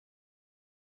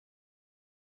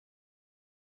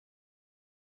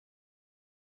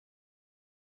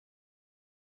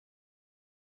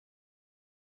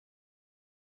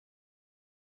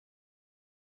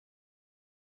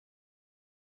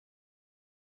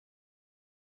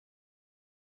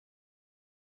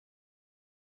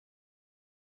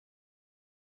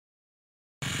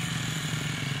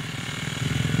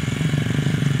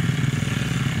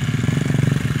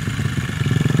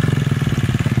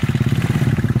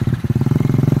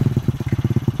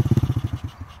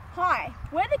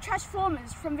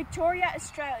Trashformers from Victoria,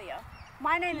 Australia.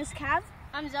 My name is Cav.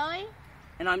 I'm Zoe.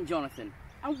 And I'm Jonathan.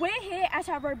 And we're here at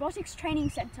our robotics training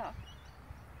centre.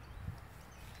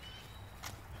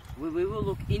 We will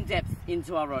look in depth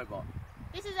into our robot.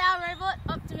 This is our robot,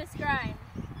 Optimus Prime.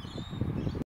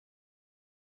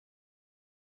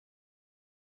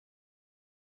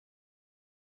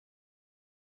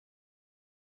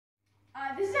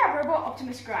 This is our robot,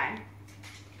 Optimus Prime.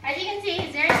 As you can see,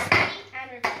 it's very speedy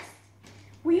and robust.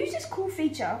 We use this cool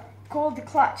feature called the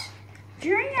clutch.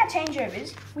 During our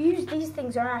changeovers, we use these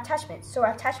things on our attachments, so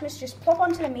our attachments just plop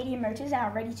onto the medium motors and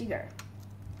are ready to go.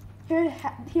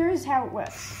 Here is how it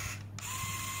works.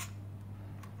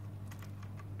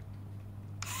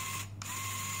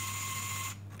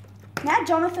 Now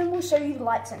Jonathan will show you the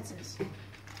light sensors.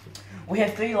 We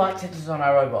have 3 light sensors on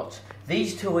our robot.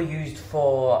 These 2 are used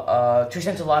for 2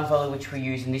 sensor line follow, which we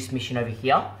use in this mission over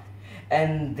here.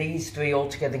 And these 3 all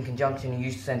together in conjunction are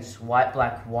used to sense white,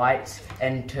 black, white,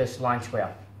 and terse line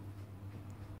square.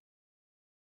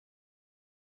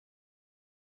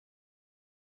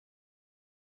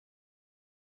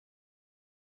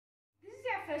 This is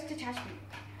our first attachment.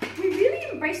 We really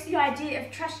embraced the idea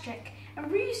of trash check and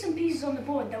reused some pieces on the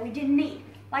board that we didn't need,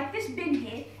 like this bin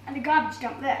here and the garbage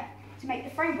dump there, to make the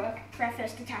framework for our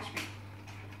first attachment.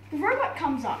 The robot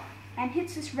comes up and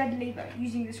hits this red lever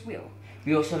using this wheel.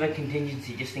 We also have a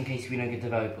contingency just in case we don't get the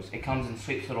variables. It comes and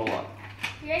sweeps it all up.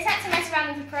 We always had to mess around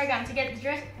with the program to get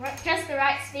just the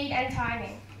right speed and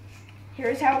timing.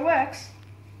 Here is how it works.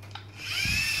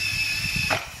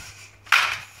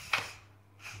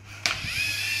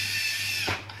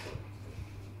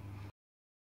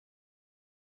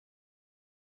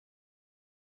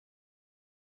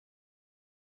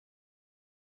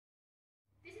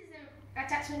 This is the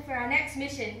attachment for our next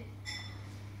mission.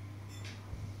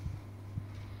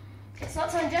 It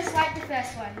slots on just like the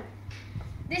first one.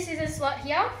 This is a slot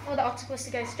here for the octopus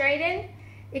to go straight in.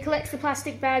 It collects the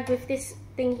plastic bag with this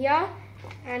thing here,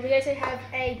 and we also have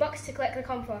a box to collect the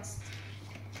compost.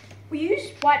 We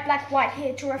use white, black, white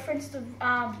here to reference the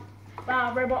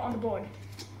robot on the board.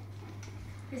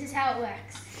 This is how it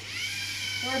works.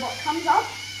 The robot comes up,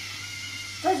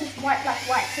 does this white, black,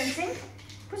 white sensing,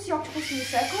 puts the octopus in the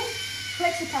circle,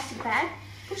 collects the plastic bag,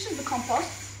 pushes the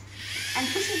compost, and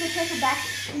pushes the turtle back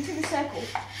into the circle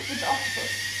with the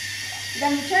octopus.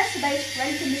 Then returns to base,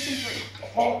 ready for mission 3.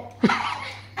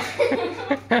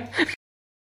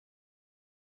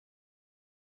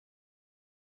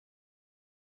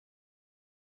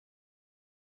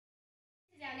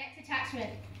 This is our next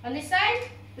attachment. On this side,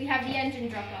 we have the engine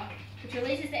dropper, which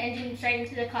releases the engine straight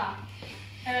into the car.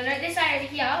 And on this side over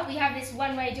here, we have this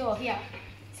one-way door here.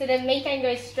 So the methane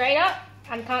goes straight up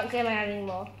and can't come out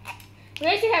anymore. We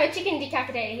also have a chicken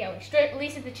decapitator here, which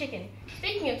releases the chicken.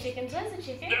 Speaking of chickens, where's the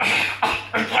chicken?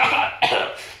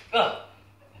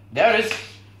 There it is.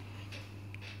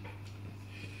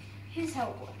 Here's how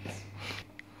it works.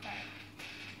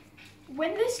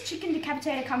 When this chicken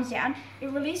decapitator comes down, it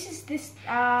releases this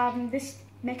this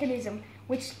mechanism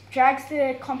which drags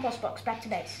the compost box back to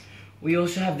base. We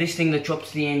also have this thing that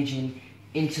drops the engine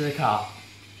into the car.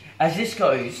 As this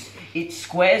goes, it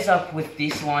squares up with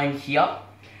this line here,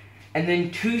 and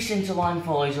then 2 sensor line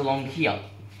follows along here.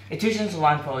 2 sensor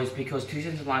line follows because 2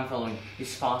 sensor line following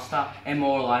is faster and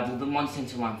more reliable than 1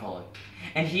 sensor line follow.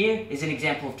 And here is an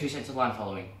example of 2 sensor line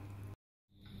following.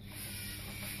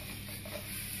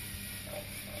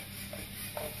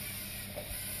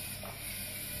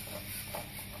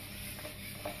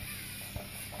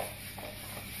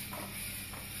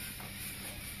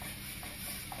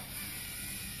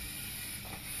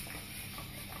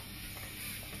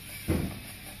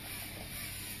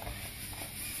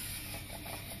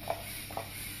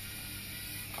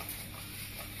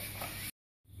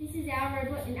 This is our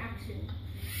robot in action.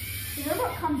 The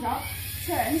robot comes up,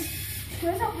 turns,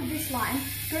 squares up with this line,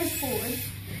 goes forward,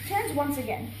 turns once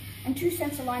again, and 2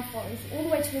 sensor line follows all the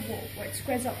way to the wall, where it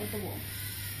squares up with the wall.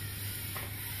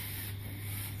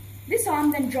 This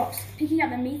arm then drops, picking up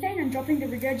the methane and dropping the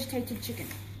regurgitated chicken.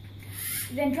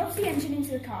 It then drops the engine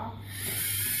into the car,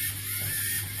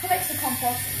 collects the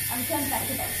compost, and returns back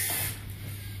to base.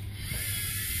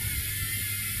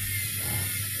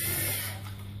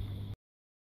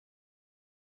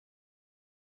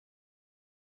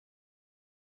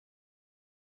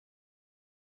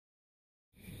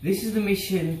 This is the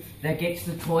mission that gets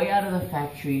the toy out of the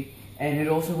factory, and it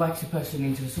also whacks a person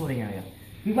into the sorting area.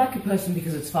 We whack a person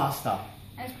because it's faster.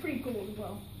 And it's pretty cool as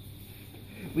well.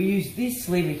 We use this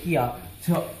lever here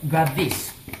to grab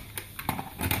this.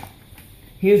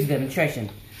 Here's a demonstration.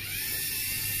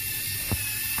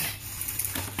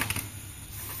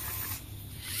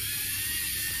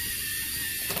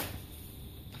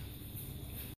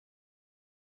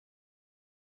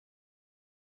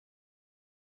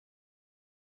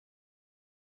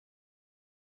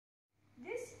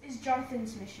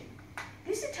 Jonathan's mission.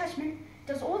 This attachment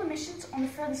does all the missions on the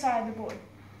further side of the board.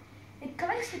 It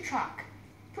collects the truck,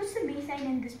 puts the methane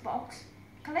in this box,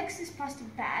 collects this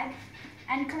plastic bag,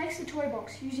 and collects the toy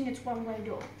box using its one-way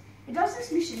door. It does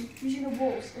this mission using the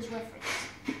walls as reference.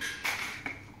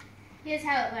 Here's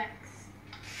how it works.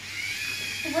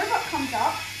 The robot comes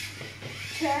up,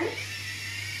 turns,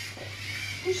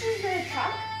 pushes the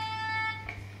truck,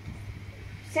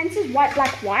 senses white,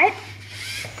 black, white,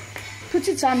 puts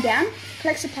its arm down,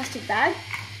 collects the plastic bag,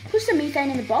 puts the methane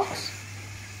in the box,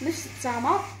 lifts its arm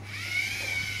up,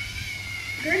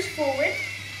 goes forward,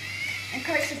 and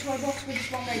collects the toy box with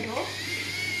its one-way door,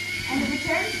 and it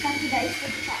returns back to base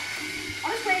with the truck.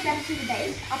 On its way back to the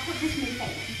base, I'll put this methane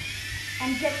in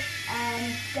and get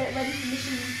it ready for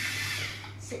mission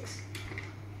 6.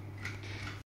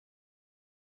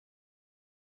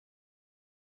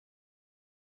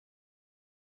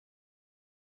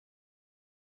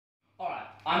 Alright,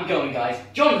 I'm going, guys.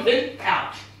 Jonathan,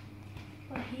 out!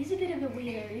 Well, he's a bit of a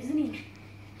weirdo, isn't he?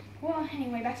 Well,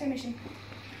 anyway, back to the mission.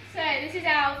 So this is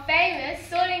our famous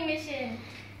sorting mission.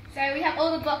 So we have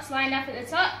all the blocks lined up at the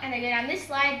top, and they go down this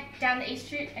slide, down the east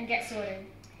chute, and get sorted.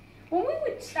 When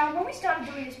we started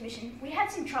doing this mission, we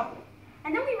had some trouble,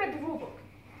 and then we read the rule book,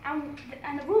 and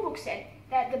the rule book said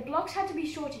that the blocks had to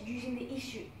be sorted using the east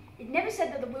chute. It never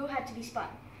said that the wheel had to be spun.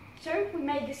 So we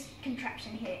made this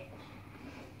contraption here.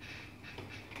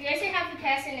 We also have the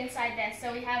person inside there,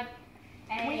 so we have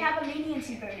a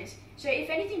leniency bonus. So if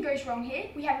anything goes wrong here,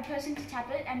 we have a person to tap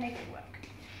it and make it work.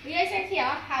 We also here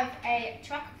have a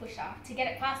truck pusher to get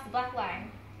it past the black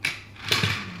line.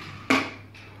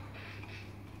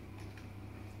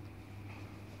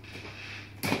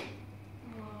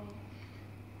 Whoa.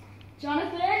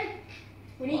 Jonathan,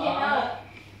 we need your help.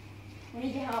 We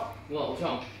need your help. What's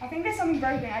wrong? I think there's something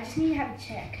broken. I just need to have a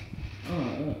check.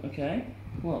 Oh, okay.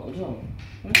 What's wrong?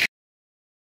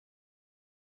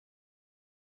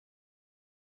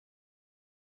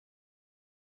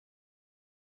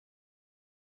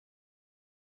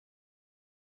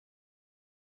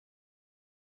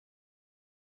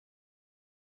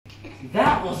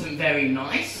 That wasn't very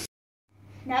nice.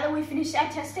 Now that we've finished our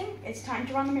testing, it's time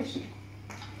to run the mission.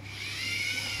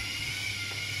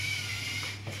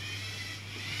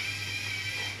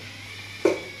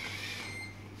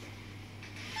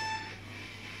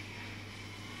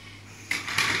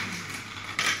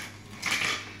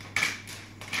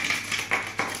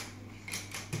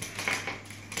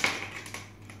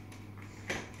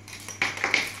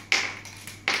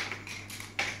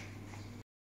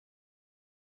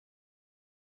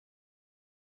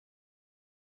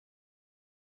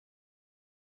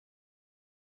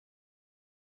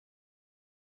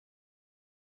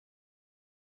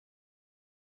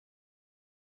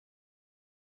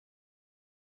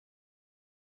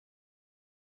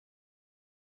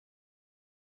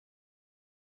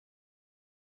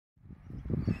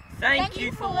 Thank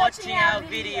you for watching our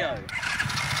video.